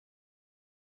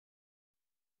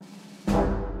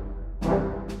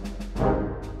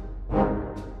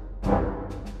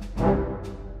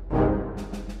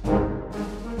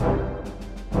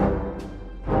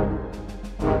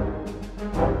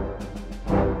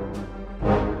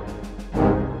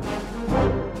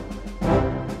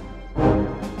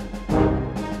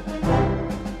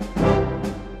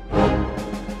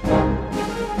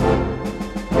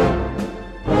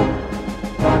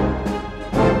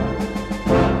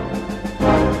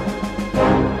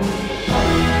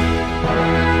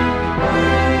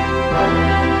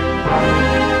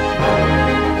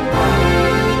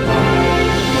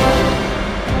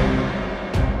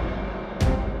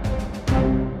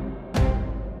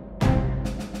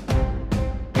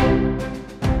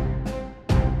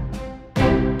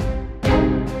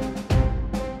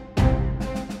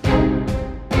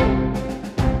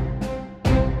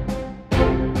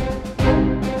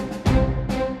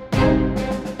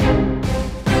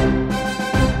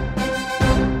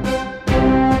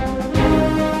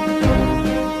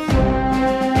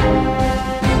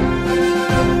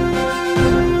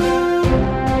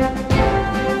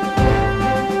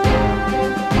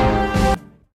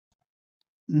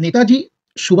Netaji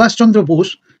Subhash Chandra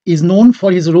Bose is known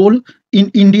for his role in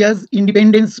India's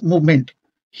independence movement.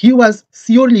 He was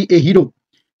surely a hero.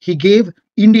 He gave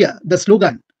India the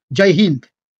slogan Jai Hind.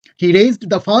 He raised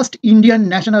the first Indian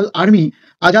National Army,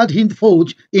 Azad Hind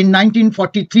Fauj, in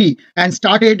 1943 and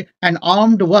started an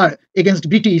armed war against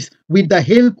British with the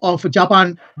help of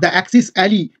Japan, the Axis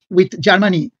ally with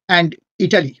Germany and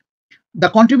Italy. The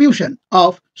contribution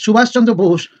of Subhash Chandra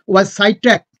Bose was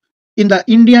sidetracked in the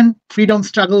Indian freedom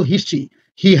struggle history.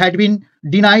 He had been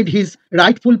denied his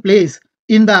rightful place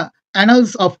in the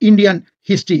annals of Indian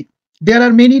history. There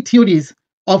are many theories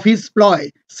of his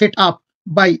ploy set up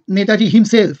by Netaji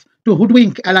himself to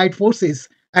hoodwink Allied forces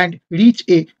and reach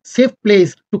a safe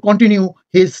place to continue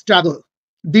his struggle.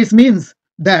 This means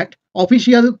that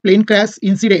official plane crash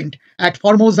incident at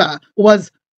Formosa was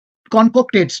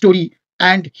concocted story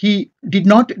and he did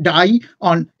not die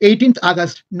on 18th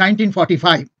August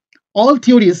 1945. All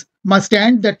theories must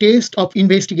stand the test of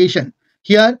investigation.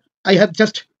 Here, I have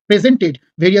just presented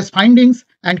various findings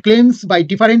and claims by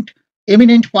different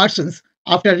eminent persons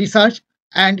after research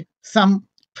and some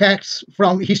facts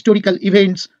from historical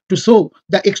events to show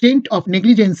the extent of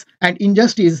negligence and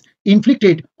injustice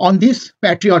inflicted on this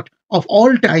patriot of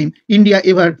all time India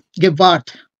ever gave birth.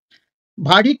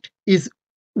 Verdict is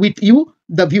with you,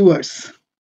 the viewers.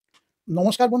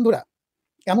 নমস্কার বন্ধুরা,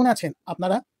 কেমন আছেন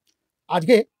আপনারা?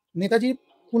 আজকে নেতাজির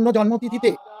পূর্ণ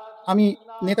জন্মতিথিতে আমি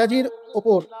নেতাজির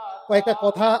ওপর কয়েকটা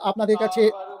কথা আপনাদের কাছে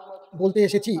বলতে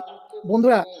এসেছি।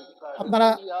 বন্ধুরা, আপনারা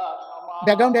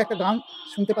ব্যাকগ্রাউন্ডে একটা গান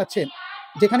শুনতে পাচ্ছেন,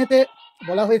 যেখানেতে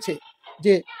বলা হয়েছে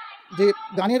যে যে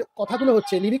গানের কথাগুলো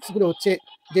হচ্ছে, লিরিক্সগুলো হচ্ছে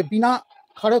যে বিনা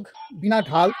খড়গ বিনা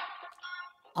ঢাল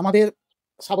আমাদের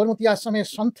সাবরমতী আশ্রমের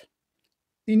সন্ত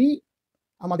তিনি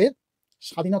আমাদের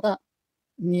স্বাধীনতা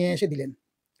নিয়ে এসে দিলেন।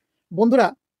 বন্ধুরা,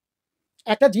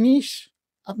 একটা জিনিস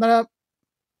আপনারা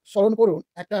স্মরণ করুন,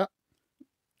 একটা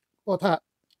কথা,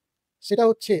 সেটা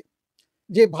হচ্ছে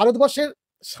যে ভারতবর্ষের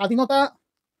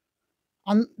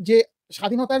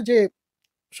স্বাধীনতার যে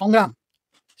সংগ্রাম,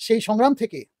 সেই সংগ্রাম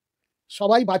থেকে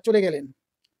সবাই বাদ চলে গেলেন।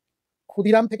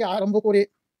 ক্ষুদিরাম থেকে আরম্ভ করে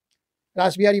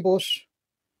রাসবিহারী বোস,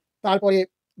 তারপরে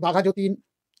বাঘা যতীন,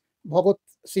 ভগৎ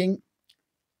সিং,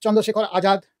 চন্দ্রশেখর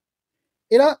আজাদ,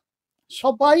 এরা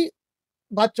সবাই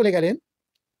বাদ চলে গেলেন।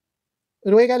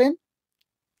 রয়ে গেলেন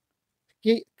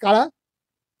কি কারা?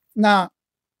 না,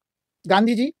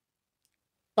 গান্ধীজি,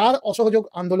 তার অসহযোগ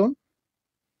আন্দোলন,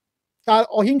 তার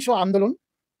অহিংস আন্দোলন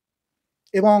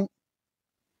এবং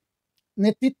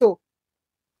নেতৃত্ব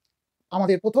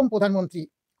আমাদের প্রথম প্রধানমন্ত্রী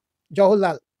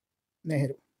জওহরলাল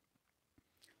নেহেরু।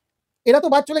 এরা তো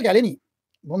বাদ চলে গেলেনই।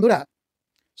 বন্ধুরা,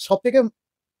 সবথেকে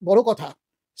বড় কথা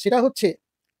সেটা হচ্ছে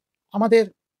আমাদের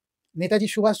নেতাজি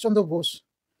সুভাষচন্দ্র বোস,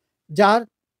 যার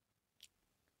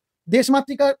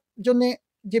দেশমাতৃকার জন্যে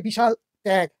যে বিশাল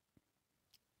ত্যাগ,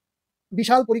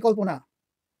 বিশাল পরিকল্পনা,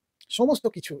 সমস্ত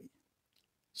কিছুই,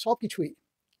 সব কিছুই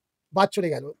বাদ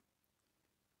চলে গেল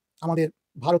আমাদের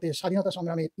ভারতের স্বাধীনতা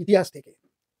সংগ্রামের ইতিহাস থেকে।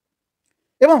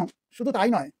 এবং শুধু তাই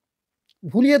নয়,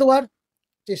 ভুলিয়ে দেওয়ার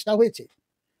চেষ্টা হয়েছে।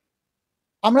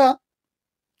 আমরা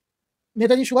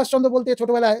নেতাজি সুভাষচন্দ্র বলতে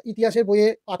ছোটবেলায় ইতিহাসের বইয়ে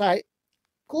পাতায়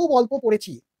খুব অল্প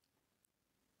পড়েছি।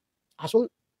 আসল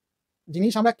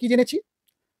জিনিস আমরা কি জেনেছি?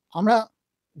 আমরা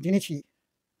জেনেছি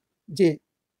যে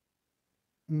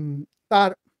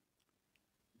তার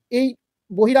এই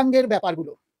বহিরাঙ্গের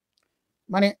ব্যাপারগুলো,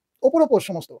 মানে ওপর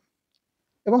সমস্ত।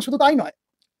 এবং শুধু তাই নয়,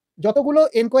 যতগুলো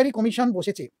এনকোয়ারি কমিশন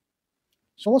বসেছে,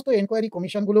 সমস্ত এনকোয়ারি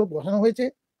কমিশনগুলো বসানো হয়েছে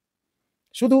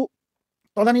শুধু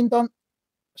তদানীন্তন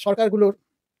সরকারগুলোর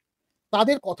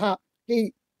তাদের কথাকেই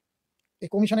এই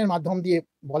কমিশনের মাধ্যম দিয়ে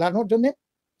বলানোর জন্যে,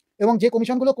 এবং যে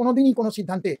কমিশনগুলো কোনোদিনই কোনো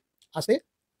সিদ্ধান্তে আসতে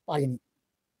পারেনি।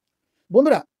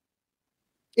 বন্ধুরা,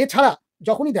 এছাড়া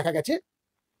যখনই দেখা গেছে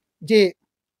যে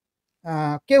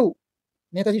কেউ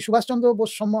নেতাজি সুভাষচন্দ্র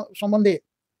বোস সম্বন্ধে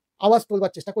আওয়াজ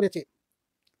তোলবার চেষ্টা করেছে,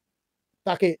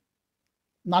 তাকে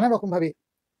নানা রকমভাবে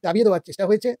দাবিয়ে দেওয়ার চেষ্টা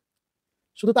হয়েছে।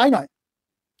 শুধু তাই নয়,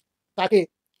 তাকে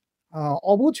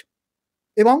অবুঝ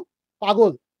এবং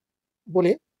পাগল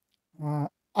বলে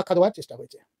আখ্যা দেওয়ার চেষ্টা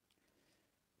হয়েছে।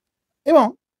 এবং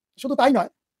শুধু তাই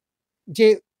নয়, যে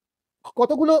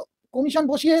কতগুলো কমিশন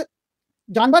বসিয়ে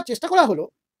জানবার চেষ্টা করা হলো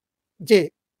যে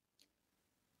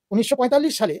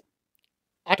 1945 সালে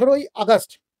 18ই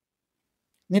আগস্ট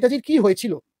নেতাজির কি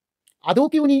হয়েছিল, আদৌ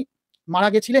কি উনি মারা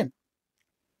গেছিলেন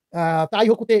তাই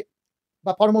হকুতে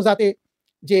বা ফরমোজাতে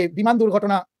যে বিমান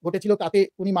দুর্ঘটনা ঘটেছিল তাতে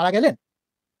উনি মারা গেলেন,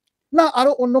 না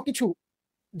আরও অন্য কিছু,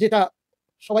 যেটা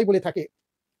সবাই বলে থাকে,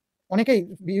 অনেকেই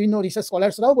বিভিন্ন রিসার্চ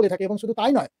স্কলার্সরাও বলে থাকে। এবং শুধু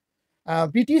তাই নয়,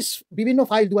 ব্রিটিশ বিভিন্ন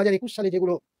ফাইল 2021 সালে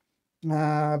যেগুলো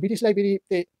ব্রিটিশ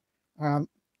লাইব্রেরিতে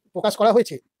প্রকাশ করা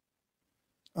হয়েছে,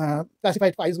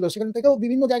 ক্লাসিফাইড ফাইলসগুলো, সেখান থেকেও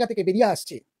বিভিন্ন জায়গা থেকে বেরিয়ে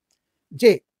আসছে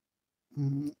যে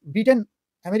ব্রিটেন,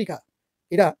 আমেরিকা,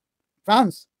 এরা,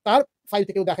 ফ্রান্স, তার ফাইল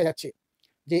থেকেও দেখা যাচ্ছে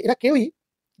যে এরা কেউই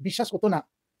বিশ্বাস করতো না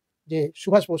যে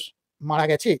সুভাষ বোস মারা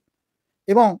গেছে,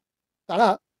 এবং তারা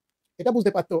এটা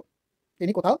বুঝতে পারতো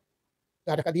তিনি কোথাও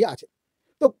টাকা দিয়ে আছে।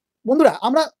 তো বন্ধুরা,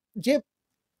 আমরা যে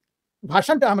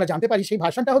ভার্সানটা আমরা জানতে পারি, সেই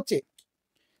ভার্সানটা হচ্ছে,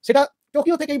 সেটা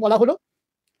টোকিও থেকেই বলা হলো।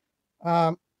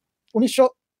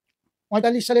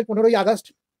 1945 সালের 15ই আগস্ট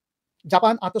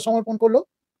জাপান আত্মসমর্পণ করলো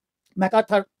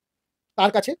ম্যাকার্থার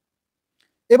তার কাছে,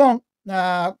 এবং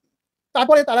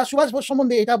তারপরে তারা সুভাষ বোস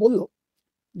সম্বন্ধে এটা বলল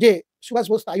যে সুভাষ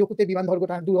বোস তাইওকুতে বিমান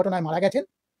দুর্ঘটনায় মারা গেছেন,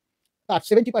 তার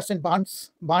 70%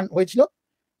 বার্ন হয়েছিল,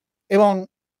 এবং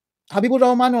হাবিবুর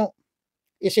রহমানও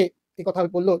এসে এই কথা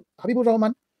বলল। হাবিবুর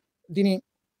রহমান, যিনি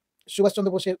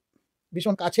সুভাষচন্দ্র বোসের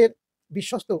ভীষণ কাছের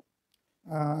বিশ্বস্ত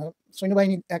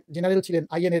সৈন্যবাহিনীর এক জেনারেল ছিলেন,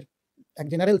 আইএনের এক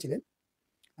জেনারেল ছিলেন,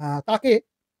 তাকে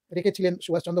রেখেছিলেন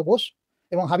সুভাষচন্দ্র বোস,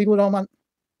 এবং হাবিবুর রহমান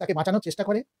তাকে বাঁচানোর চেষ্টা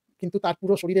করে, কিন্তু তার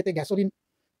পুরো শরীরেতে গ্যাসোলিন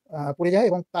পড়ে যায়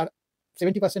এবং তার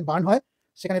 70% বার্ন হয়।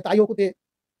 সেখানে তাইওকুতে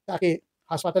তাকে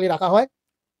হাসপাতালে রাখা হয়।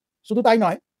 শুধু তাই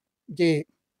নয়, যে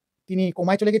তিনি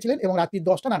কোমায় চলে গেছিলেন এবং রাত্রি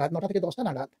 10টা নাগাদ, 9টা থেকে 10টা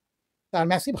নাগাদ তার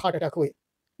ম্যাসিভ হার্ট অ্যাটাক হয়ে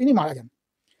তিনি মারা যান।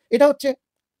 এটা হচ্ছে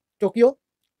টোকিও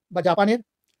বা জাপানের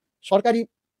সরকারি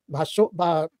ভাষ্য বা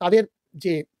তাদের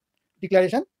যে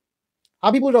ডিক্লারেশন।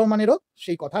 হাবিবুর রহমানেরও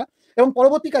সেই কথা, এবং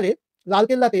পরবর্তীকালে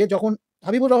লালকেল্লাতে যখন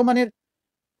হাবিবুর রহমানের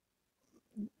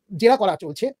জেরা করা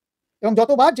চলছে এবং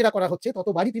যতবার জেরা করা হচ্ছে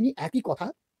ততবারই তিনি একই কথা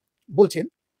বলছেন।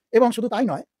 এবং শুধু তাই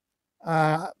নয়,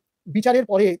 বিচারের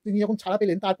পরে তিনি যখন ছাড়া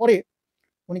পেলেন, তারপরে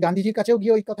উনি গান্ধীজির কাছেও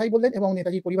গিয়ে ওই কথাই বললেন, এবং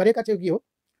নেতাজির পরিবারের কাছেও গিয়েও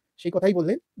সেই কথাই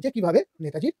বললেন যে কিভাবে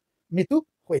নেতাজির মৃত্যু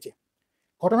হয়েছে।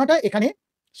 ঘটনাটা এখানে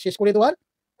শেষ করে দেওয়ার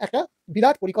একটা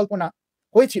বিরাট পরিকল্পনা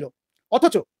হয়েছিল,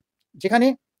 অথচ যেখানে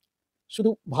শুধু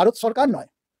ভারত সরকার নয়,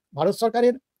 ভারত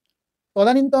সরকারের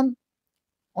তদানীন্তন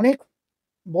অনেক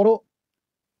বড়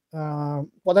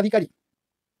পদাধিকারী,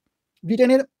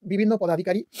 ব্রিটেনের বিভিন্ন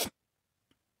পদাধিকারী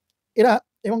এরা,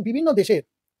 এবং বিভিন্ন দেশের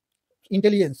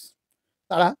ইন্টেলিজেন্স,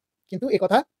 তারা কিন্তু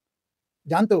একথা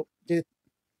জানতো যে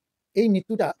এই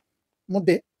মৃত্যুটা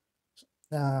মধ্যে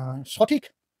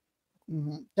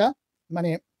সঠিকটা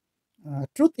মানে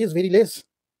ট্রুথ ইজ ভেরি লেস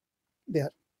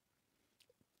দেয়ার,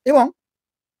 এবং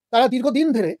তারা দীর্ঘদিন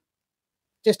ধরে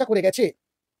চেষ্টা করে গেছে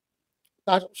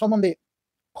তার সম্বন্ধে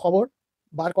খবর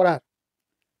বার করার,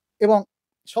 এবং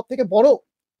সব থেকে বড়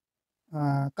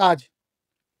কাজ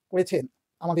করেছেন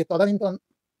আমাদের তদানীন্তন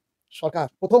সরকার,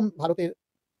 প্রথম ভারতের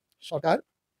সরকার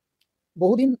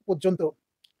বহুদিন পর্যন্ত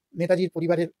নেতাজির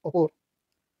পরিবারের ওপর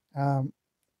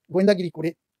গোয়েন্দাগিরি করে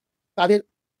তাদের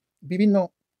বিভিন্ন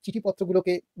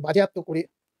চিঠিপত্রগুলোকে বাজেয়াপ্ত করে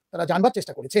তারা জানবার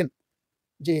চেষ্টা করেছেন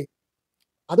যে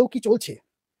আদৌ কি চলছে,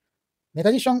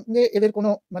 নেতাজির সঙ্গে এদের কোনো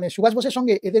মানে সুভাষ বোসের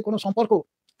সঙ্গে এদের কোনো সম্পর্ক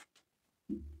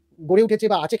গড়ে উঠেছে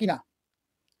বা আছে কিনা,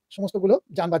 সমস্তগুলো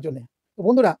জানবার জন্যে। তো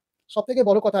বন্ধুরা, সব থেকে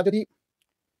বড় কথা, যদি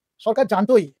সরকার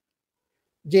জানতোই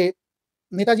যে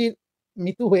নেতাজির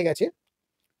মৃত্যু হয়ে গেছে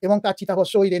এবং তার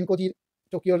চিতাভস্ম ওই রেনকোজির,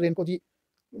 টোকিওর রেনকোজি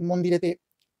মন্দিরেতে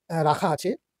রাখা আছে,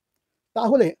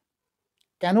 তাহলে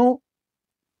কেন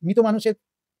মৃত মানুষের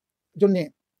জন্যে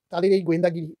তাদের এই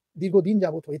গোয়েন্দাগিরি দীর্ঘদিন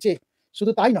যাবৎ হয়েছে?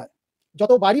 শুধু তাই নয়,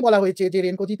 যতবারই বলা হয়েছে যে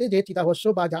রেনকোজিতে যে চিতাভস্ম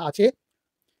বা যা আছে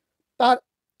তার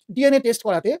ডিএনএ টেস্ট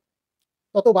করাতে,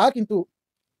 ততবার কিন্তু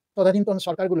তদানীন্তন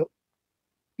সরকারগুলো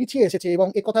পিছিয়ে এসেছে, এবং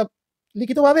একথা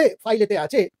লিখিতভাবে ফাইলেতে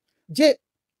আছে যে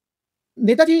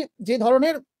নেতাজি যে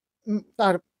ধরনের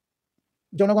তার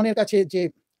জনগণের কাছে যে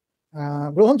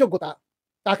গ্রহণযোগ্যতা,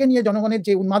 তাকে নিয়ে জনগণের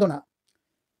যে উন্মাদনা,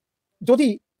 যদি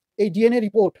এই ডিএনএ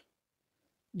রিপোর্ট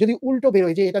যদি উল্টো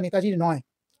বেরোয় যে এটা নেতাজির নয়,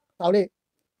 তাহলে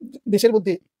দেশের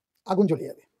মধ্যে আগুন জ্বলে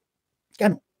যাবে।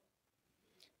 কেন?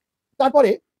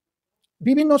 তারপরে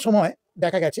বিভিন্ন সময়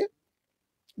দেখা গেছে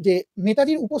যে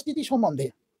নেতাজির উপস্থিতি সম্বন্ধে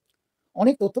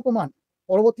অনেক তথ্য প্রমাণ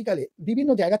পরবর্তীকালে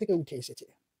বিভিন্ন জায়গা থেকে উঠে এসেছে।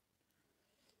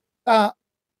 তা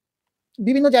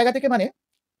বিভিন্ন জায়গা থেকে মানে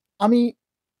আমি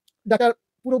ডাক্তার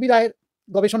পুরবী রায়ের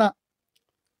গবেষণা,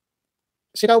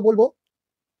 সেটাও বলবো।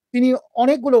 তিনি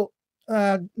অনেকগুলো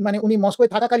মানে উনি মস্কোয়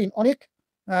থাকাকালীন অনেক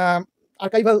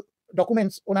আর্কাইভাল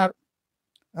ডকুমেন্টস ওনার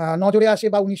নজরে আসে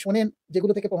বা উনি শোনেন,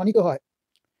 যেগুলো থেকে প্রমাণিত হয়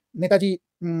নেতাজি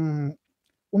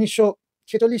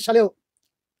 1946 সালেও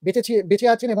বেঁচে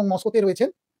আছেন এবং মস্কোতে রয়েছেন,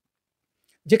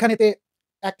 যেখানেতে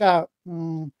একটা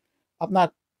আপনার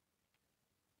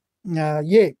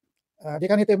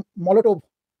যেখানেতে মলোটোভ,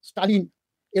 স্টালিন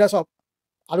এরা সব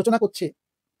আলোচনা করছে।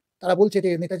 তারা বলছে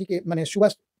যে নেতাজিকে মানে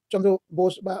সুভাষচন্দ্র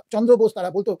বোস বা চন্দ্র বোস, তারা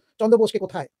বলতো চন্দ্র বোসকে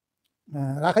কোথায়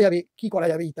রাখা যাবে, কি করা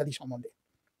যাবে ইত্যাদি সম্বন্ধে।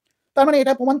 তার মানে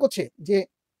এটা প্রমাণ করছে যে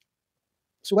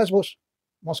সুভাষ বোস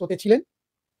মস্কোতে ছিলেন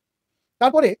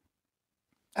তারপরে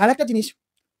আর একটা জিনিস,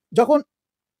 যখন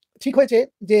ঠিক হয়েছে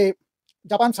যে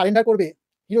জাপান সারেন্ডার করবে,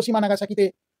 হিরোশিমা নাগাসাকিতে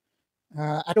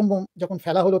অ্যাটম বোম যখন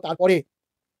ফেলা হলো, তারপরে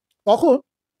তখন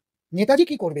নেতাজি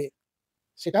কি করবে,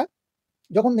 সেটা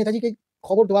যখন নেতাজিকে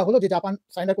খবর দেওয়া হলো যে জাপান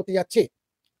সারেন্ডার করতে যাচ্ছে,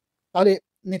 তাহলে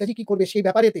নেতাজি কি করবে সেই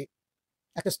ব্যাপারেতে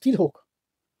একটা স্থির হোক।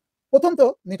 প্রথম তো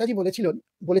নেতাজি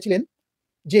বলেছিলেন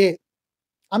যে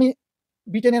আমি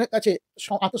ব্রিটেনের কাছে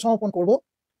আত্মসমর্পণ করব,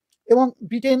 এবং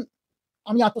ব্রিটেন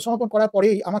আমি আত্মসমর্পণ করার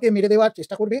পরেই আমাকে মেরে দেওয়ার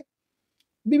চেষ্টা করবে,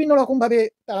 বিভিন্ন রকমভাবে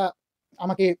তারা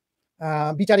আমাকে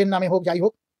বিচারের নামে হোক যাই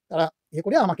হোক তারা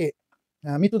করে আমাকে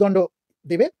মৃত্যুদণ্ড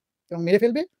দেবে এবং মেরে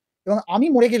ফেলবে, এবং আমি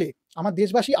মরে গেলে আমার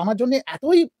দেশবাসী আমার জন্য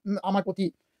এতই আমার প্রতি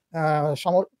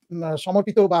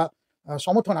সমর্পিত বা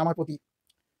সমর্থন আমার প্রতি,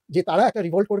 যে তারা একটা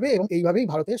রিভোল্ট করবে এবং এইভাবেই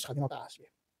ভারতের স্বাধীনতা আসবে।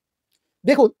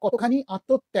 দেখুন কতখানি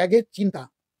আত্মত্যাগের চিন্তা।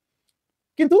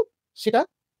 কিন্তু সেটা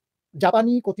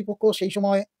জাপানি কর্তৃপক্ষ সেই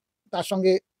সময় তার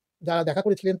সঙ্গে যারা দেখা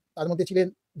করেছিলেন তার মধ্যে ছিলেন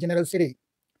জেনারেল সেরেই,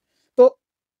 তো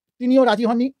তিনিও রাজি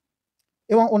হননি,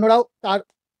 এবং অন্যরাও তার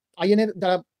আইএনের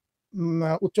যারা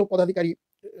উচ্চ পদাধিকারী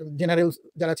জেনারেল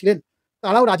যারা ছিলেন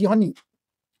তারাও রাজি হননি।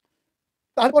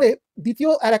 তারপরে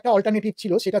দ্বিতীয় আর একটা অল্টারনেটিভ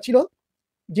ছিল, সেটা ছিল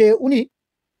যে উনি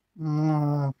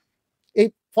এই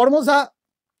ফরমোজা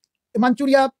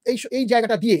মাঞ্চুরিয়া এই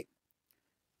জায়গাটা দিয়ে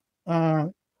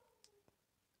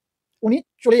উনি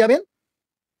চলে যাবেন,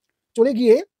 চলে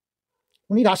গিয়ে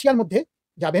উনি রাশিয়ার মধ্যে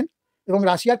যাবেন এবং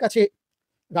রাশিয়ার কাছে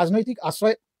রাজনৈতিক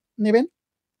আশ্রয় নেবেন,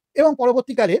 এবং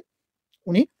পরবর্তীকালে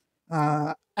উনি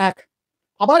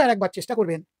আবার একবার চেষ্টা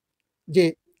করবেন যে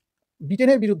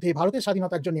ব্রিটেনের বিরুদ্ধে ভারতের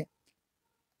স্বাধীনতার জন্য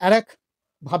আর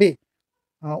একভাবে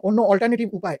অন্য অল্টারনেটিভ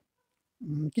উপায়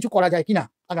কিছু করা যায় কিনা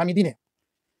আগামী দিনে।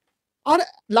 আর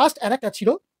লাস্ট আর একটা ছিল,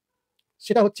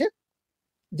 সেটা হচ্ছে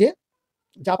যে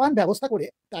জাপান ব্যবস্থা করে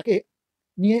তাকে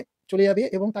নিয়ে চলে যাবে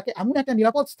এবং তাকে এমন একটা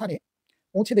নিরাপদ স্থানে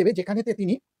পৌঁছে দেবে যেখানেতে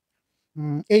তিনি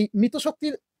এই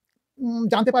মৃতশক্তির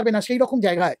জানতে পারবে না সেই রকম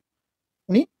জায়গায়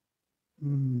উনি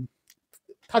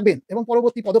থাকবেন এবং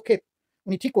পরবর্তী পদক্ষেপ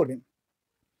উনি ঠিক করবেন।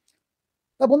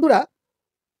 তা বন্ধুরা,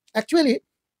 অ্যাকচুয়ালি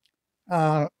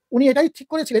উনি এটাই ঠিক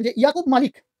করেছিলেন যে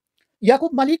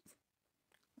ইয়াকুব মালিক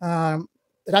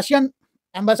রাশিয়ান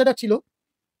অ্যাম্বাসেডার ছিল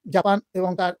জাপান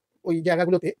এবং তার ওই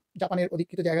জায়গাগুলোতে, জাপানের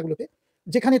অধিকৃত জায়গাগুলোতে,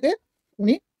 যেখানেতে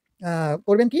উনি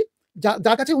করবেন কি,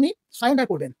 যার কাছে উনি সারেন্ডার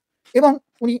করবেন, এবং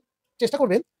উনি চেষ্টা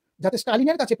করবেন যাতে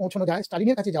স্টালিনের কাছে পৌঁছানো যায়,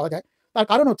 স্টালিনের কাছে যাওয়া যায়। তার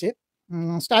কারণ হচ্ছে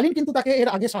স্টালিন কিন্তু তাকে এর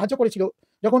আগে সাহায্য করেছিল,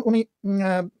 যখন উনি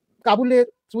কাবুলের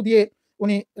থ্রু দিয়ে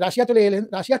উনি রাশিয়া চলে এলেন,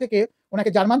 রাশিয়া থেকে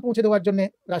ওনাকে জার্মান পৌঁছে দেওয়ার জন্য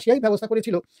রাশিয়াই ব্যবস্থা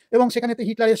করেছিল, এবং সেখানেতে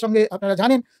হিটলারের সঙ্গে আপনারা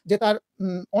জানেন যে তার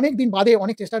অনেক দিন বাদে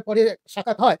অনেক চেষ্টার পরে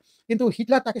সাক্ষাৎ হয়, কিন্তু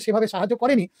হিটলার তাকে সেভাবে সাহায্য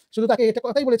করেনি, শুধু তাকে এটা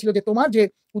কথাই বলেছিল যে তোমার যে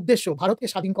উদ্দেশ্য ভারতকে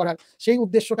স্বাধীন করার, সেই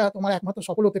উদ্দেশ্যটা তোমার একমাত্র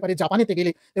সফল হতে পারে জাপানেতে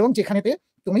গেলে, এবং যেখানেতে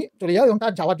তুমি চলে যাও, এবং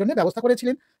তার যাওয়ার জন্য ব্যবস্থা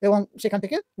করেছিলেন। এবং সেখান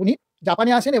থেকে উনি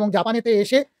জাপানে আসেন এবং জাপানেতে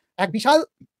এসে এক বিশাল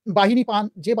বাহিনী পান,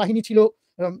 যে বাহিনী ছিল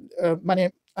মানে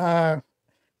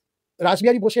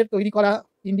রাসবিহারী বোসের তৈরি করা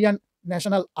ইন্ডিয়ান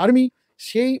ন্যাশনাল আর্মি,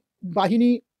 সেই বাহিনী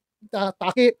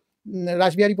তাকে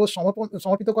রাসবিহারী বোস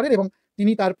সমর্পিত করেন, এবং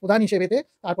তিনি তার প্রধান হিসেবেতে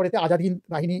তারপরেতে আজাদ হিন্দ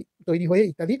বাহিনী তৈরি হয়ে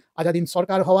ইত্যাদি আজাদ হিন্দ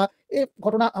সরকার হওয়া, এ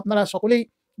ঘটনা আপনারা সকলেই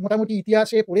মোটামুটি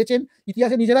ইতিহাসে পড়েছেন,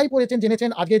 ইতিহাসে নিজেরাই পড়েছেন, জেনেছেন।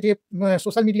 আজকে যে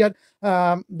সোশ্যাল মিডিয়ার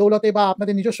দৌলতে বা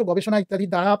আপনাদের নিজস্ব গবেষণা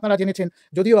ইত্যাদির দ্বারা আপনারা জেনেছেন,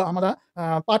 যদিও আমরা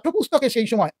পাঠ্যপুস্তকে সেই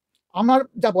সময় আমার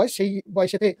যা বয়স, সেই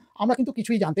বয়সেতে আমরা কিন্তু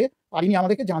কিছুই জানতে পারিনি,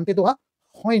 আমাদেরকে জানতে দেওয়া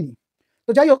হয়নি।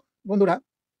 তো যাই হোক বন্ধুরা,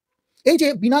 এই যে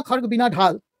বিনা খড়গ বিনা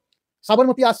ঢাল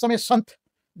সাবরমতী আশ্রমের সন্ত,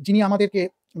 যিনি আমাদেরকে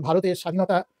ভারতের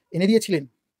স্বাধীনতা এনে দিয়েছিলেন,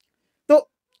 তো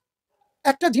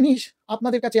একটা জিনিস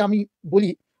আপনাদের কাছে আমি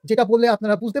বলি, যেটা বললে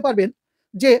আপনারা বুঝতে পারবেন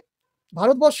যে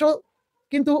ভারতবর্ষ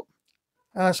কিন্তু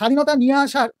স্বাধীনতা নিয়ে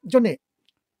আসার জন্যে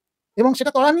এবং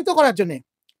সেটা ত্বরান্বিত করার জন্যে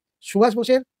সুভাষ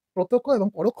বোসের প্রত্যক্ষ এবং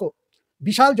পরোক্ষ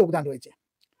বিশাল যোগদান রয়েছে।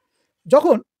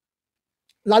 যখন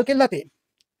লালকেল্লাতে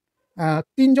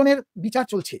 3 জনের বিচার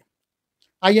চলছে,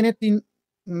 আইএনের 3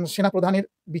 সেনাপ্রধানের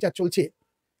বিচার চলছে,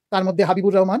 তার মধ্যে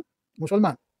হাবিবুর রহমান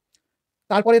মুসলমান,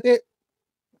 তারপরেতে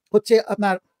হচ্ছে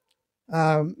আপনার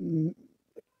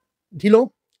ঢিলো,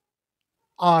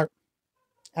 আর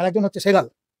আরেকজন হচ্ছে সেগাল।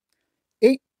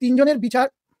 এই 3 জনের বিচার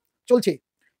চলছে।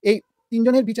 এই 3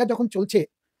 জনের বিচার যখন চলছে,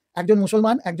 একজন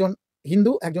মুসলমান, একজন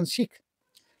হিন্দু, একজন শিখ,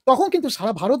 তখন কিন্তু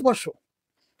সারা ভারতবর্ষ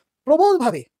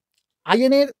প্রবলভাবে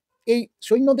আইএনের এই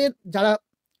সৈন্যদের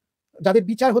যাদের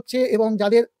বিচার হচ্ছে এবং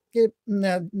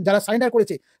যারা সারেন্ডার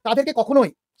করেছে, তাদেরকে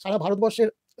কখনোই সারা ভারতবর্ষের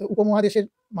উপমহাদেশের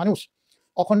মানুষ,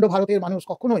 অখণ্ড ভারতের মানুষ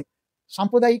কখনোই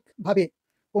সাম্প্রদায়িকভাবে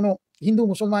কোনো হিন্দু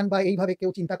মুসলমান বা এইভাবে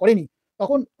কেউ চিন্তা করেনি।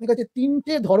 তখন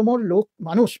 3টে ধর্মর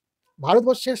মানুষ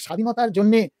ভারতবর্ষের স্বাধীনতার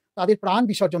জন্যে তাদের প্রাণ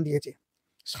বিসর্জন দিয়েছে।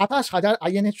 27,000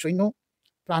 আইএনএর সৈন্য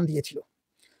প্রাণ দিয়েছিল।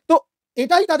 তো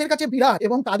এটাই তাদের কাছে বিরাট,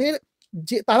 এবং তাদের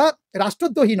যে তারা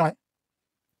রাষ্ট্রদ্রোহী নয়,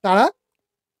 তারা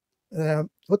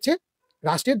হচ্ছে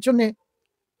রাষ্ট্রের জন্যে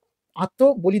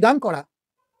আত্মবলিদান করা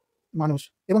মানুষ,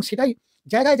 এবং সেটাই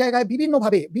জায়গায় জায়গায়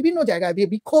বিভিন্নভাবে বিভিন্ন জায়গায়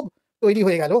বিক্ষোভ তৈরি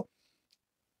হয়ে গেল।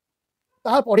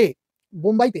 তারপরে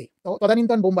বোম্বাইতে,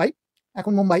 তদানীন্তন বোম্বাই,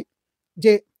 এখন মুম্বাই,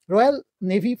 যে রয়্যাল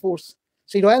নেভি ফোর্স,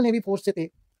 সেই রয়্যাল নেভি ফোর্সেতে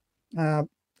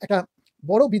একটা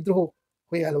বড় বিদ্রোহ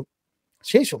হয়ে গেল।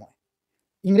 সেই সময়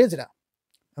ইংরেজরা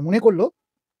মনে করলো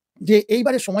যে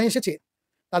এইবারে সময় এসেছে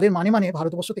তাদের মানে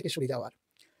ভারতবর্ষ থেকে সরে যাওয়ার।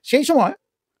 সেই সময়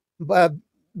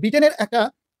ব্রিটেনের একটা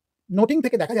নোটিং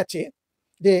থেকে দেখা যাচ্ছে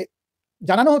যে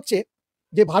জানানো হচ্ছে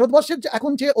যে ভারতবর্ষের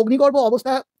এখন যে অগ্নিগর্ভ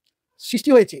অবস্থা সৃষ্টি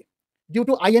হয়েছে ডিউ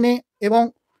টু আইএনএ এবং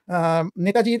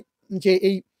নেতাজির যে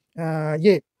এই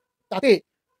তাতে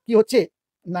কি হচ্ছে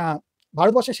না,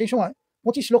 ভারতবর্ষে সেই সময়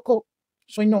 25 লক্ষ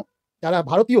সৈন্য যারা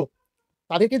ভারতীয়,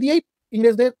 তাদেরকে দিয়েই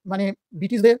ইংরেজদের মানে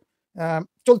ব্রিটিশদের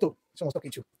চলতো সমস্ত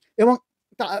কিছু, এবং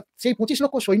সেই 25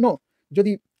 লক্ষ সৈন্য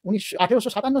যদি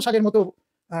 1857 সালের মতো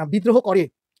বিদ্রোহ করে,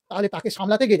 তাহলে তাকে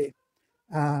সামলাতে গেলে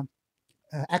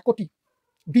 1 কোটি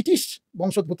ব্রিটিশ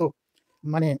বংশোদ্ভূত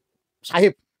মানে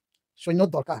সাহেব সৈন্যর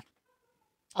দরকার।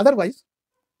 আদারওয়াইজ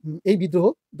এই বিদ্রোহ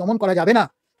দমন করা যাবে না।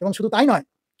 এবং শুধু তাই নয়,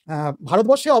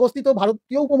 ভারতবর্ষে অবস্থিত,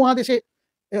 ভারতীয় উপমহাদেশে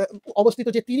অবস্থিত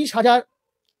যে 30,000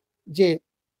 যে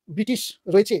ব্রিটিশ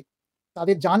রয়েছে,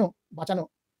 তাদের জানও বাঁচানো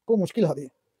খুব মুশকিল হবে।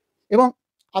 এবং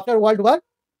আফটার ওয়ার্ল্ড ওয়ার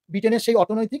ব্রিটেনের সেই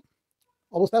অর্থনৈতিক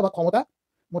অবস্থা বা ক্ষমতা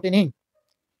মোটে নেই,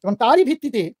 এবং তারই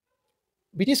ভিত্তিতে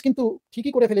ব্রিটিশ কিন্তু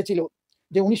ঠিকই করে ফেলেছিল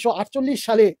যে 1948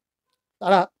 সালে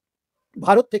তারা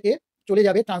ভারত থেকে চলে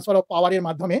যাবে ট্রান্সফার অফ পাওয়ারের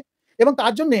মাধ্যমে, এবং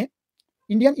তার জন্যে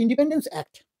ইন্ডিয়ান ইন্ডিপেন্ডেন্স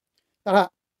অ্যাক্ট তারা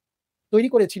তৈরি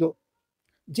করেছিল।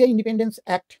 যে ইন্ডিপেন্ডেন্স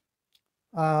অ্যাক্ট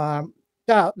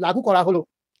টা লাগু করা হলো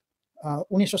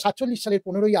 1947 সালের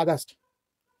 15ই আগস্ট,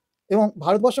 এবং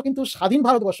ভারতবর্ষ কিন্তু স্বাধীন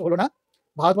ভারতবর্ষ হলো না,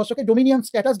 ভারতবর্ষকে ডোমিনিয়ন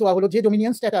স্ট্যাটাস দেওয়া হলো। যে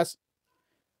ডোমিনিয়ন স্ট্যাটাস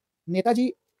নেতাজি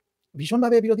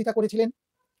ভীষণভাবে বিরোধিতা করেছিলেন।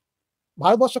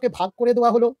 ভারতবর্ষকে ভাগ করে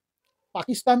দেওয়া হলো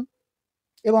পাকিস্তান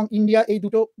এবং ইন্ডিয়া, এই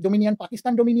দুটো ডোমিনিয়ন,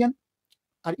 পাকিস্তান ডোমিনিয়ন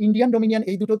আর ইন্ডিয়ান ডোমিনিয়ন,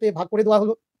 এই দুটোতে ভাগ করে দেওয়া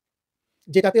হলো,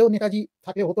 যেটাতেও নেতাজি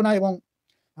থাকলে হতো না। এবং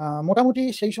মোটামুটি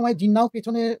সেই সময় জিন্নাও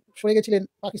পেছনে সরে গেছিলেন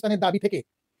পাকিস্তানের দাবি থেকে।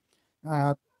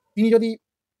 তিনি যদি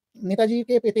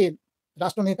নেতাজিকে পেতেন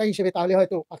রাষ্ট্রনেতা হিসেবে, তাহলে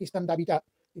হয়তো পাকিস্তান দাবিটা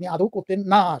তিনি আদৌ করতেন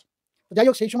না। আর যাই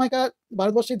হোক, সেই সময়কার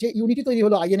ভারতবর্ষের যে ইউনিটি তৈরি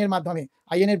হলো আইএনের মাধ্যমে,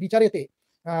 আইএনের বিচারেতে,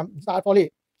 তার ফলে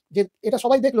যে এটা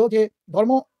সবাই দেখলো যে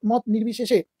ধর্ম মত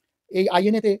নির্বিশেষে এই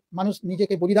আইএনএতে মানুষ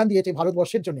নিজেকে বলিদান দিয়েছে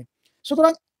ভারতবর্ষের জন্য।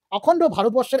 সুতরাং অখণ্ড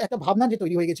ভারতবর্ষের একটা ভাবনা যে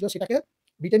তৈরি হয়ে গেছিল, সেটাকে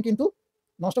ব্রিটেন কিন্তু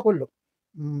নষ্ট করলো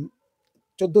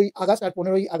 14ই আগস্ট আর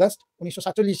 15ই আগস্ট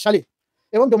 1947 সালে,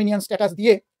 এবং ডোমিনিয়ন স্ট্যাটাস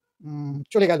দিয়ে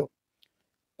চলে গেল।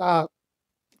 তা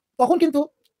তখন কিন্তু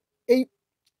এই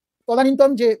তদানীন্তন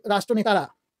যে রাষ্ট্রনেতারা,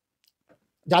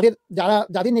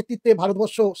 যাদের নেতৃত্বে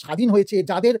ভারতবর্ষ স্বাধীন হয়েছে,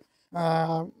 যাদের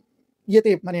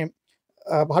ইয়েতে মানে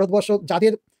ভারতবর্ষ,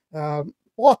 যাদের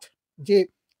পথ যে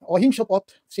অহিংস পথ,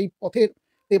 সেই পথের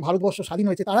ভারতবর্ষ স্বাধীন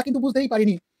হয়েছে, তারা কিন্তু বুঝতেই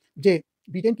পারেনি যে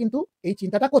ব্রিটেন কিন্তু এই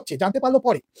চিন্তাটা করছে, জানতে পারলো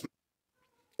পরে।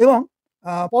 এবং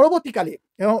পরবর্তীকালে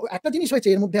এবং একটা জিনিস হয়েছে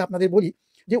এর মধ্যে আপনাদের বলি,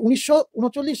 যে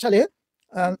 1939 সালে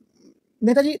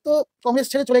নেতাজি তো কংগ্রেস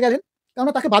ছেড়ে চলে গেলেন,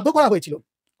 কেননা তাকে বাধ্য করা হয়েছিল,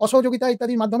 অসহযোগিতা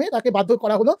ইত্যাদির মাধ্যমে তাকে বাধ্য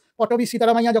করা হলো। পট্টবী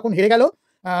সীতারামাইয়া যখন হেরে গেল,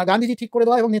 গান্ধীজি ঠিক করে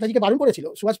দেওয়া এবং নেতাজিকে বারণ করেছিল,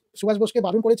 সুভাষ বোসকে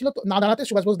বারণ করেছিল না দাঁড়াতে,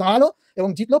 সুভাষ বোস দাঁড়ালো এবং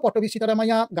জিতলো। পট্টবী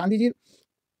সীতারামাইয়া গান্ধীজির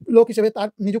লোক হিসেবে, তার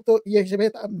নিযুক্ত হিসেবে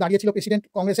দাঁড়িয়েছিল প্রেসিডেন্ট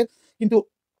কংগ্রেসের, কিন্তু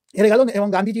হেরে গেল। এবং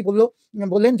গান্ধীজি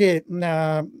বললেন যে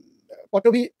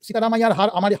পট্টবী সীতারামাইয়ার হার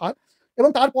আমারই হার। এবং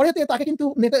তারপরেতে তাকে কিন্তু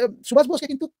সুভাষ বোসকে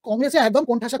কিন্তু কংগ্রেসে একদম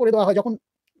কোণঠাসা করে দেওয়া হয়। যখন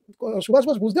সুভাষ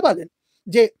বোস বুঝতে পারলেন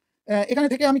যে এখানে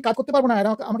থেকে আমি কাজ করতে পারবো না,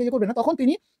 আমাকে ইয়ে করবে না, তখন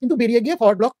তিনি কিন্তু বেরিয়ে গিয়ে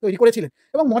ফরওয়ার্ড ব্লক তৈরি করেছিলেন।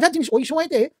 এবং মজার জিনিস, ওই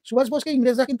সময়তে সুভাষ বোসকে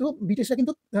ইংরেজরা কিন্তু, ব্রিটিশরা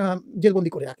কিন্তু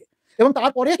জেলবন্দি করে রাখে। এবং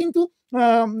তারপরে কিন্তু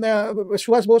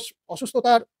সুভাষ বোস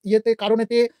অসুস্থতার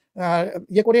কারণেতে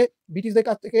ইয়ে করে ব্রিটিশদের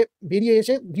কাছ থেকে বেরিয়ে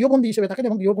এসে গৃহবন্দী হিসেবে থাকেন,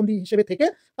 এবং গৃহবন্দী হিসেবে থেকে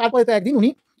তারপরে তো একদিন উনি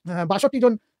 62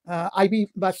 জন আইবি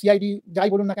বা সিআইডি যাই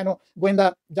বলুন না কেন, গোয়েন্দা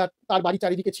যা তার বাড়ি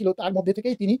চারিদিকে ছিল, তার মধ্যে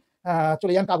থেকেই তিনি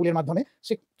চলে যান কাবুলের মাধ্যমে।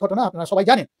 সে ঘটনা আপনারা সবাই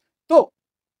জানেন। তো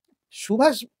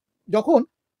সুভাষ যখন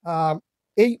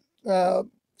এই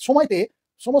সময়তে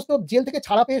সমস্ত জেল থেকে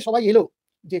ছাড়া পেয়ে সবাই এলো,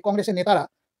 যে কংগ্রেসের নেতারা,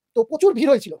 তো প্রচুর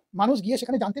ভিড় হয়েছিল, মানুষ গিয়ে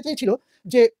সেখানে জানতে চেয়েছিল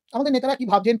যে আমাদের নেতারা কি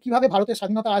ভাবছেন, কিভাবে ভারতের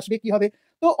স্বাধীনতা আসবে, কি হবে।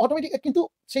 তো অটোমেটিক কিন্তু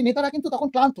সেই নেতারা কিন্তু তখন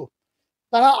ক্লান্ত,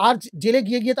 তারা আর জেলে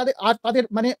গিয়ে তাদের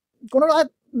মানে কোনো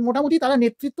মোটামুটি তারা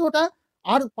নেতৃত্বটা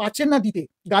আর পারছেন না দিতে।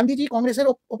 গান্ধীজি কংগ্রেসের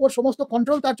ওপর সমস্ত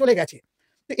কন্ট্রোল তার চলে গেছে।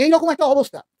 তো এইরকম একটা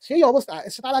অবস্থা, সেই অবস্থা,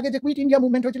 তার আগে যে কুইট ইন্ডিয়া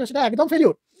মুভমেন্ট হয়েছিল সেটা একদম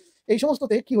ফেলিওর। এই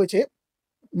সমস্ততে কি হয়েছে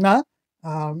না,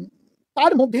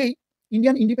 তার মধ্যেই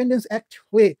ইন্ডিয়ান ইন্ডিপেন্ডেন্স অ্যাক্ট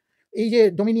হয়ে এই যে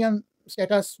ডোমিনিয়ন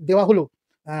স্ট্যাটাস দেওয়া হলো,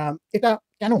 এটা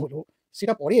কেন হলো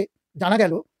সেটা পরে জানা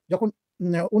গেল, যখন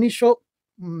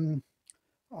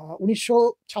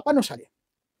 1956 সালে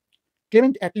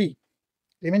ক্লেমেন্ট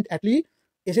অ্যাটলি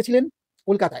এসেছিলেন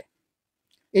কলকাতায়।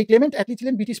 এই ক্লেমেন্ট অ্যাটলি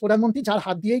ছিলেন ব্রিটিশ প্রধানমন্ত্রী, যার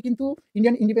হাত দিয়েই কিন্তু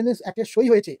ইন্ডিয়ান ইন্ডিপেন্ডেন্স অ্যাক্টের সই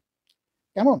হয়েছে।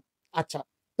 কেমন? আচ্ছা,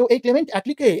 তো এই ক্লেমেন্ট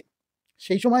অ্যাটলিকে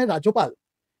সেই সময়ের রাজ্যপাল,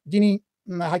 যিনি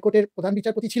হাইকোর্টের প্রধান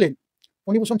বিচারপতি ছিলেন,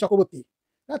 ফণীভূষণ চক্রবর্তী,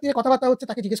 রাত্রে কথাবার্তা হচ্ছে,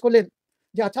 তাকে জিজ্ঞেস করলেন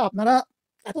যে আচ্ছা আপনারা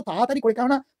এত তাড়াতাড়ি করে,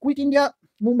 কেননা কুইট ইন্ডিয়া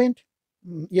মুভমেন্ট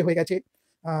ইয়ে হয়ে গেছে,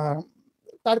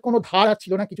 তার কোনো ধার আর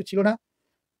ছিল না, কিছু ছিল না,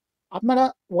 আপনারা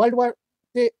ওয়ার্ল্ড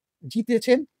ওয়ারতে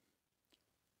জিতেছেন,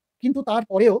 কিন্তু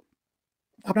তারপরেও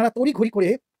আপনারা তড়িঘড়ি করে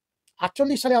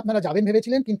 48 সালে আপনারা যাবেন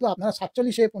ভেবেছিলেন, কিন্তু আপনারা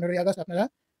 47-এ 15ই আগস্ট আপনারা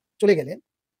চলে গেলেন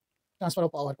ট্রান্সফার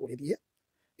অফ পাওয়ার করে দিয়ে।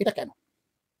 এটা কেন?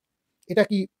 এটা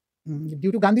কি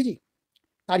ডিউ টু গান্ধীজি,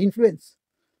 তার ইনফ্লুয়েন্স?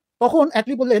 তখন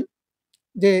অ্যাটলি বললেন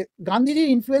যে গান্ধীজির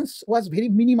ইনফ্লুয়েন্স ওয়াজ ভেরি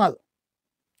মিনিমাল।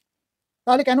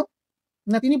 তাহলে কেন?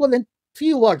 না, তিনি বললেন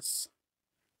 3 ওয়ার্ডস,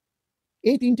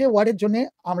 এই 3টে ওয়ার্ডের জন্য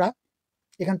আমরা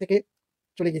এখান থেকে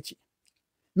চলে গেছি।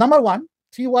 নাম্বার 1,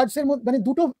 3 ওয়ার্ডসের মধ্যে মানে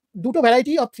দুটো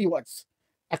ভ্যারাইটি অফ 3 ওয়ার্ডস।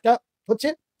 একটা হচ্ছে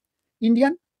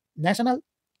ইন্ডিয়ান ন্যাশনাল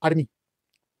আর্মি,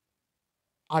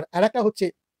 আর আরেকটা হচ্ছে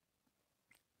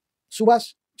সুভাষ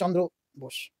চন্দ্র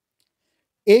বোস।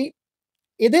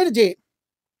 এদের যে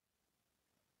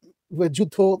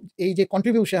যুদ্ধ, এই যে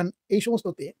কন্ট্রিবিউশন, এই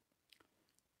সমস্ততে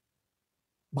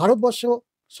ভারতবর্ষ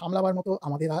সামলাবার মতো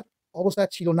আমাদের আর অবস্থা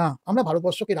ছিল না। আমরা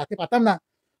ভারতবর্ষকে রাখতে পারতাম না,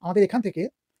 আমাদের এখান থেকে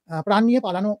প্রাণ নিয়ে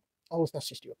পালানো অবস্থার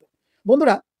সৃষ্টি হতো।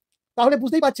 বন্ধুরা, তাহলে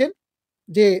বুঝতেই পারছেন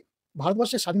যে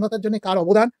ভারতবর্ষের স্বাধীনতার জন্য কার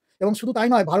অবদান। এবং শুধু তাই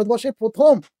নয়, ভারতবর্ষের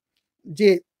প্রথম যে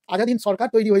আজাদ হিন্দ সরকার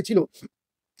তৈরি হয়েছিল,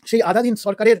 সেই আজাদ হিন্দ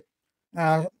সরকারের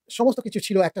সমস্ত কিছু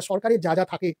ছিল, একটা সরকারের যা যা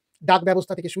থাকে, ডাক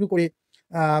ব্যবস্থা থেকে শুরু করে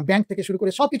ব্যাংক থেকে শুরু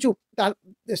করে সব কিছু, তার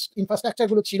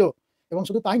ইনফ্রাস্ট্রাকচারগুলো ছিল। এবং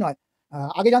শুধু তাই নয়,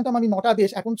 আগে জানতাম আমি 9টা দেশ,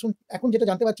 এখন যেটা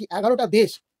জানতে পারছি 11টা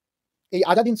দেশ এই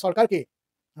আজাদ হিন্দ সরকারকে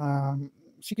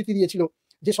স্বীকৃতি দিয়েছিল,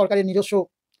 যে সরকারের নিজস্ব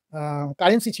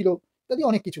কারেন্সি ছিল, ইত্যাদি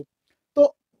অনেক কিছু। তো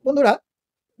বন্ধুরা,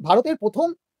 ভারতের প্রথম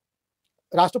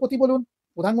রাষ্ট্রপতি বলুন,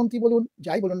 প্রধানমন্ত্রী বলুন,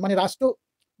 যাই বলুন, মানে রাষ্ট্র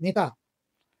নেতা,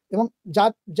 এবং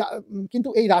কিন্তু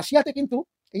এই রাশিয়াতে কিন্তু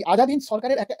এই আজাদ হিন্দ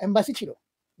সরকারের একটা এম্বাসি ছিল,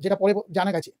 যেটা পরে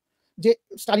জানা গেছে যে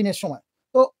স্টালিনের সময়।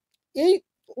 তো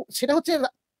সেটা হচ্ছে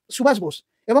সুভাষ বোস,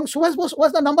 এবং Subhash Bose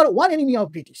was the number 1 enemy of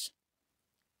British.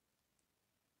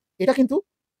 এটা কিন্তু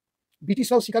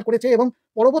ব্রিটিশরাও স্বীকার করেছে, এবং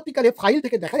পরবর্তীকালে ফাইল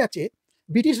থেকে দেখা যাচ্ছে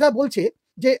ব্রিটিশরা বলছে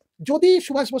যে যদি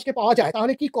সুভাষ বোসকে পাওয়া যায়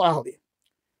তাহলে কি করা হবে।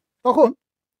 তখন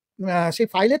সেই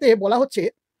ফাইলেতে বলা হচ্ছে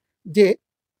যে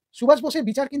সুভাষ বোসের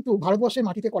বিচার কিন্তু ভারতবর্ষের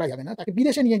মাটিতে করা যাবে না, তাকে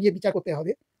বিদেশে নিয়ে গিয়ে বিচার করতে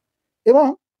হবে। এবং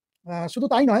শুধু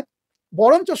তাই নয়,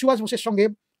 বরঞ্চ সুভাষ বোসের সঙ্গে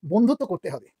বন্ধুত্ব করতে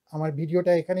হবে। আমার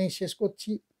ভিডিওটা এখানেই শেষ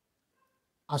করছি।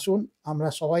 আসুন আমরা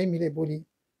সবাই মিলে বলি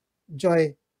জয়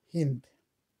হিন্দ।